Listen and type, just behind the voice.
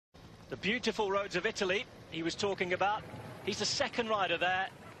The beautiful roads of Italy he was talking about. He's the second rider there,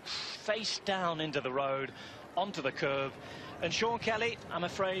 face down into the road, onto the curve. And Sean Kelly, I'm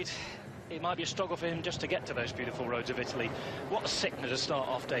afraid it might be a struggle for him just to get to those beautiful roads of Italy. What a sickener to start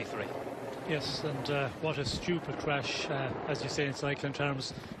off day 3. Yes, and what a stupid crash, as you say in cycling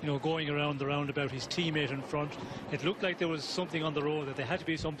terms, you know, going around the roundabout, his teammate in front. It looked like there was something on the road, that there had to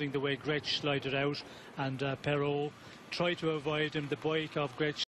be something the way Gretsch slided out, and Peraud tried to avoid him. The bike of Gretsch